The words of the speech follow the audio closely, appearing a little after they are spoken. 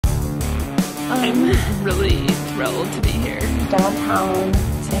I'm really thrilled to be here. Downtown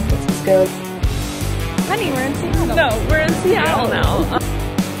San Francisco. Honey, we're in Seattle. No, we're in Seattle now.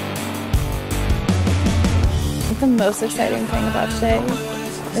 The most exciting thing about today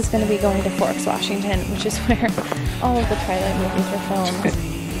is going to be going to Forks, Washington, which is where all of the Twilight movies were filmed.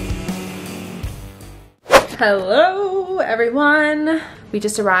 Hello, everyone. We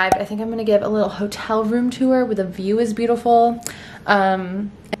just arrived. I think I'm going to give a little hotel room tour where the view is beautiful.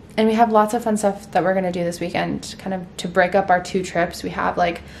 And we have lots of fun stuff that we're going to do this weekend, kind of to break up our two trips. We have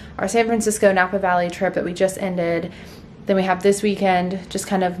like our San Francisco Napa Valley trip that we just ended. Then we have this weekend, just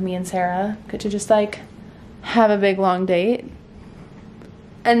kind of me and Sarah get to just like have a big long date.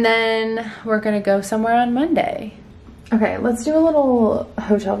 And then we're going to go somewhere on Monday. Okay, let's do a little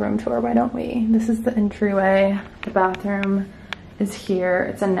hotel room tour, why don't we? This is the entryway. The bathroom is here.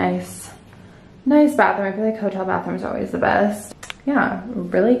 It's a nice bathroom. I feel like hotel bathrooms are always the best. Yeah,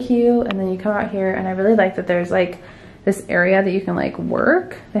 really cute. And then you come out here, and I really like that there's like this area that you can like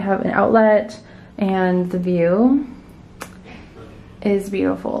work. They have an outlet, and the view is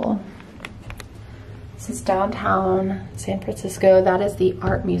beautiful. This is downtown San Francisco. That is the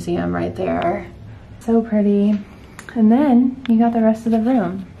art museum right there. So pretty. And then you got the rest of the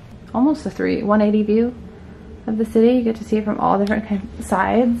room. Almost a 180 view of the city. You get to see it from all different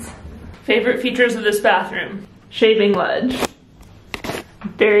sides. Favorite features of this bathroom: shaving ledge,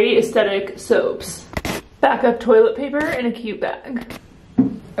 very aesthetic soaps, backup toilet paper, and a cute bag.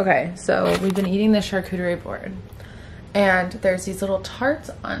 Okay, so we've been eating the charcuterie board, and there's these little tarts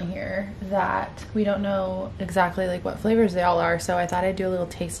on here that we don't know exactly like what flavors they all are, so I thought I'd do a little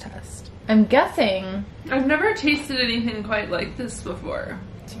taste test. I'm guessing. I've never tasted anything quite like this before.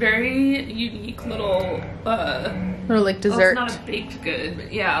 It's very unique little like dessert. Well, it's not a baked good,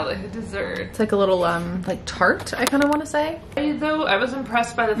 but yeah, like a dessert. It's like a little like tart, I kind of want to say. Though I was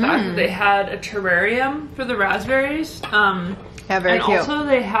impressed by the fact that they had a terrarium for the raspberries. Yeah, very cute. And also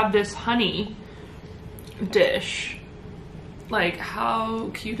they have this honey dish. Like, how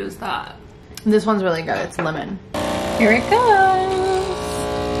cute is that? This one's really good. It's lemon. Here it goes.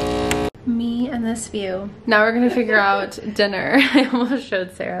 Me and this view. Now we're gonna figure out dinner. I almost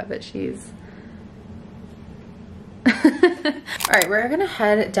showed Sarah, but she's... Alright, we're gonna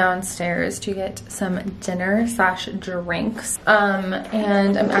head downstairs to get some dinner / drinks.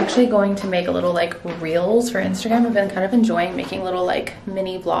 And I'm actually going to make a little like reels for Instagram. I've been kind of enjoying making little like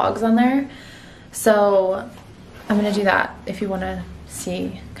mini vlogs on there. So I'm gonna do that. If you wanna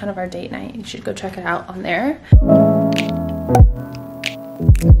see kind of our date night, you should go check it out on there.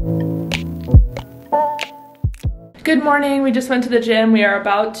 Good morning, we just went to the gym. We are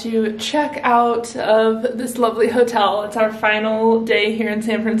about to check out of this lovely hotel. It's our final day here in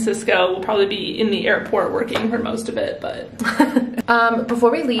San Francisco. We'll probably be in the airport working for most of it, but...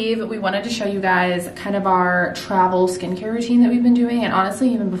 before we leave, we wanted to show you guys kind of our travel skincare routine that we've been doing. And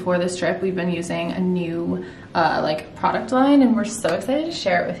honestly, even before this trip, we've been using a new like product line, and we're so excited to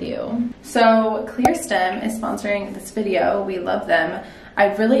share it with you. So Clear Stem is sponsoring this video. We love them. I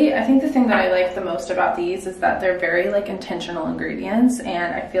think the thing that I like the most about these is that they're very like intentional ingredients,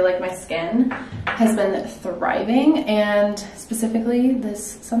 and I feel like my skin has been thriving, and specifically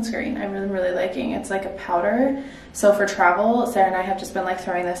this sunscreen I'm really liking. It's like a powder, so for travel, Sarah and I have just been like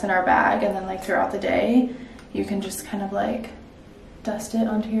throwing this in our bag, and then like throughout the day you can just kind of like dust it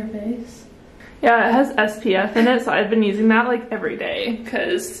onto your face. Yeah, it has SPF in it, so I've been using that like every day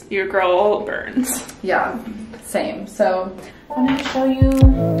because your girl burns. Yeah, same. So I'm gonna show you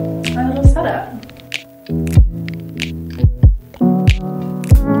my little setup.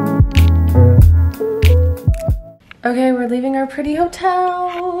 Okay, we're leaving our pretty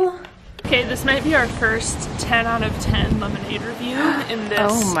hotel. Okay, this might be our first 10 out of 10 lemonade review in this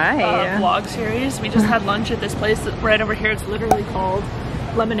vlog series. We just had lunch at this place that right over here. It's literally called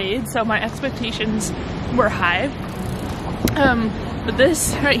Lemonade, so my expectations were high. But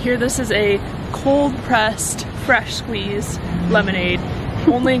this right here, this is a cold pressed, fresh squeezed lemonade.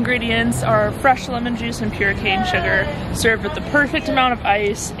 Only ingredients are fresh lemon juice and pure cane sugar, served with the perfect amount of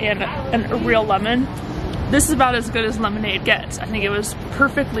ice and a real lemon. This is about as good as lemonade gets. I think it was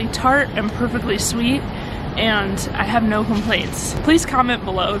perfectly tart and perfectly sweet, and I have no complaints. Please comment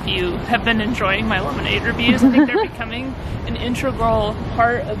below if you have been enjoying my lemonade reviews. I think they're becoming an integral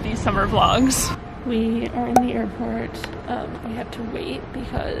part of these summer vlogs. We are in the airport. We have to wait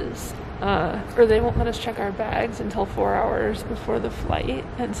because, or they won't let us check our bags until 4 hours before the flight,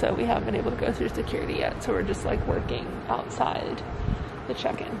 and so we haven't been able to go through security yet, so we're just like working outside the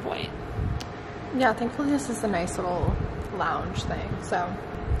check-in point. Yeah, thankfully this is the nice little lounge thing. So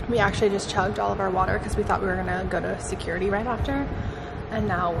we actually just chugged all of our water because we thought we were gonna go to security right after. And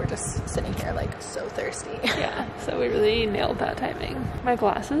now we're just sitting here like so thirsty. Yeah, so we really nailed that timing. My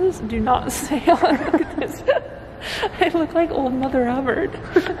glasses do not stay on. Look at this. I look like old Mother Hubbard.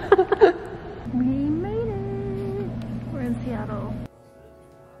 We made it. We're in Seattle.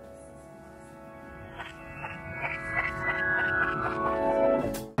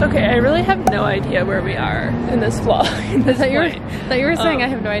 Okay, I really have no idea where we are in this vlog. That you were saying I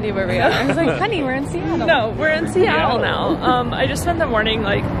have no idea where we are. I was like, honey, we're in Seattle. No, we're in Seattle now. I just spent the morning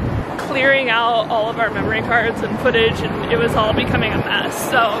like clearing out all of our memory cards and footage, and it was all becoming a mess.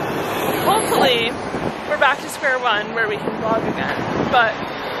 So hopefully we're back to square one where we can vlog again. But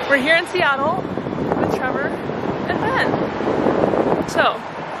we're here in Seattle with Trevor and Ben. So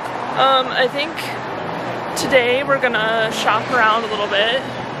I think today we're gonna shop around a little bit.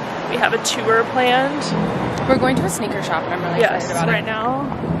 We have a tour planned. We're going to a sneaker shop and I'm really excited about it. Right now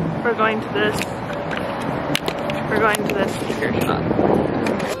we're going to this sneaker shop.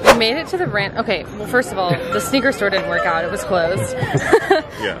 We made it to the okay, well first of all, the sneaker store didn't work out, it was closed.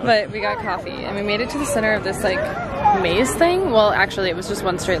 Yeah. But we got coffee and we made it to the center of this like maze thing. Well actually it was just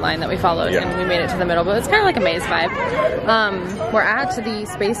one straight line that we followed and we made it to the middle, but it's kind of like a maze vibe. We're at the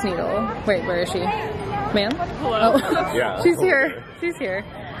Space Needle. Wait, where is she? Ma'am? Hello. Oh. Yeah. She's here. She's here.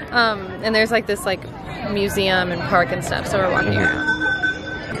 And there's like this like museum and park and stuff, so we're walking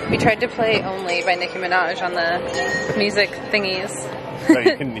around. We tried to play Only by Nicki Minaj on the music thingies. That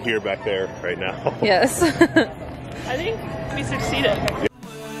you can hear back there right now. Yes. I think we succeeded.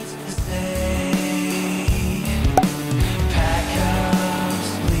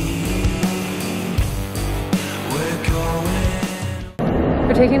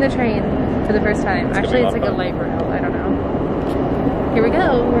 We're taking the train for the first time. Actually, it's like a light rail. I don't know. Here we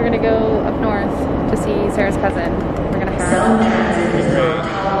go. We're gonna go up north to see Sarah's cousin.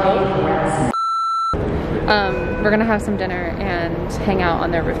 We're gonna have some dinner and hang out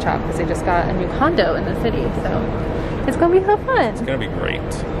on their rooftop because they just got a new condo in the city. So it's gonna be so fun. It's gonna be great.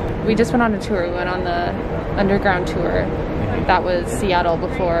 We just went on a tour. We went on the underground tour. That was Seattle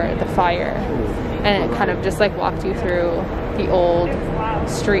before the fire, and it kind of just like walked you through the old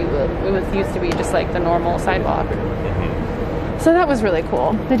street. It was used to be just like the normal sidewalk. So that was really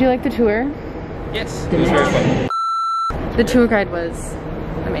cool. Did you like the tour? Yes. It was very fun. The tour guide was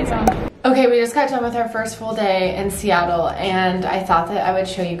amazing. Okay, we just got done with our first full day in Seattle and I thought that I would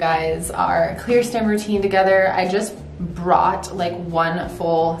show you guys our clear stem routine together. I just brought like one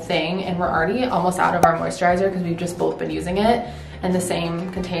full thing and we're already almost out of our moisturizer because we've just both been using it in the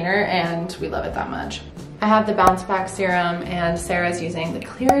same container and we love it that much. I have the Bounce Back Serum and Sarah's using the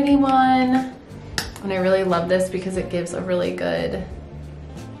Clarity one. And I really love this because it gives a really good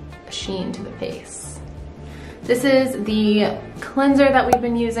sheen to the face. This is the cleanser that we've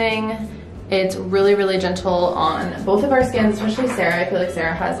been using. It's really, really gentle on both of our skins, especially Sarah. I feel like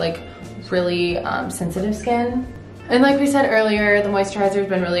Sarah has like really sensitive skin. And like we said earlier, the moisturizer has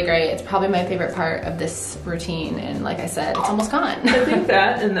been really great. It's probably my favorite part of this routine. And like I said, it's almost gone. I think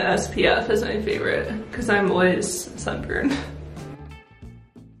that and the SPF is my favorite because I'm always sunburned.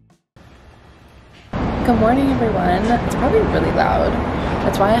 Good morning, everyone. It's probably really loud.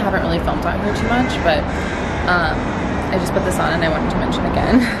 That's why I haven't really filmed out here too much, but I just put this on and I wanted to mention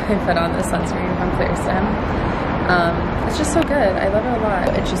again. I put on this sunscreen from Clear Stem. It's just so good. I love it a lot.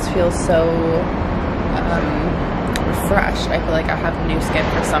 It just feels so refreshed. I feel like I have new skin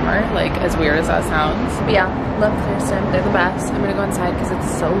for summer, like as weird as that sounds. But yeah, love Clear Stem. They're the best. I'm gonna go inside because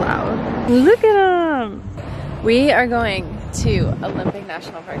it's so loud. Look at them! We are going to Olympic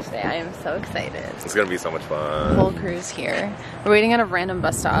National Park today. I am so excited. It's gonna be so much fun. Whole crew's here. We're waiting at a random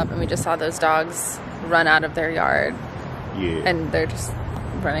bus stop and we just saw those dogs run out of their yard. Yeah. And they're just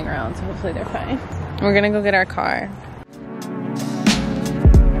running around, so hopefully they're fine. We're gonna go get our car.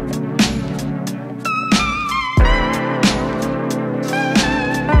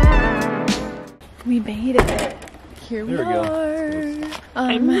 We made it. Here we are.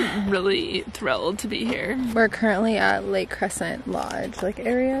 I'm really thrilled to be here. We're currently at Lake Crescent Lodge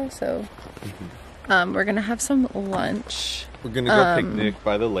area, so we're gonna have some lunch. We're gonna go picnic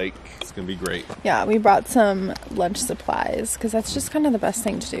by the lake. It's gonna be great. Yeah, we brought some lunch supplies because that's just kind of the best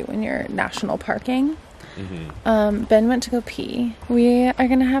thing to do when you're national parking. Ben went to go pee. We are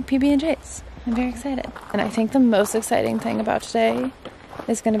gonna have PB&Js. I'm very excited. And I think the most exciting thing about today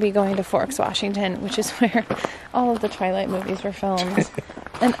is going to be going to Forks, Washington, which is where all of the Twilight movies were filmed.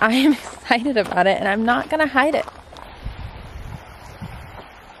 And I am excited about it, and I'm not going to hide it.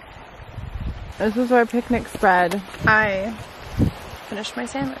 This is our picnic spread. I finished my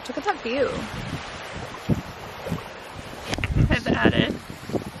sandwich. Look at that view. I've added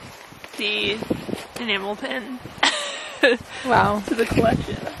the enamel pin Wow. To the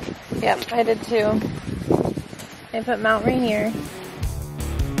collection. Yep, I did too. I put Mount Rainier.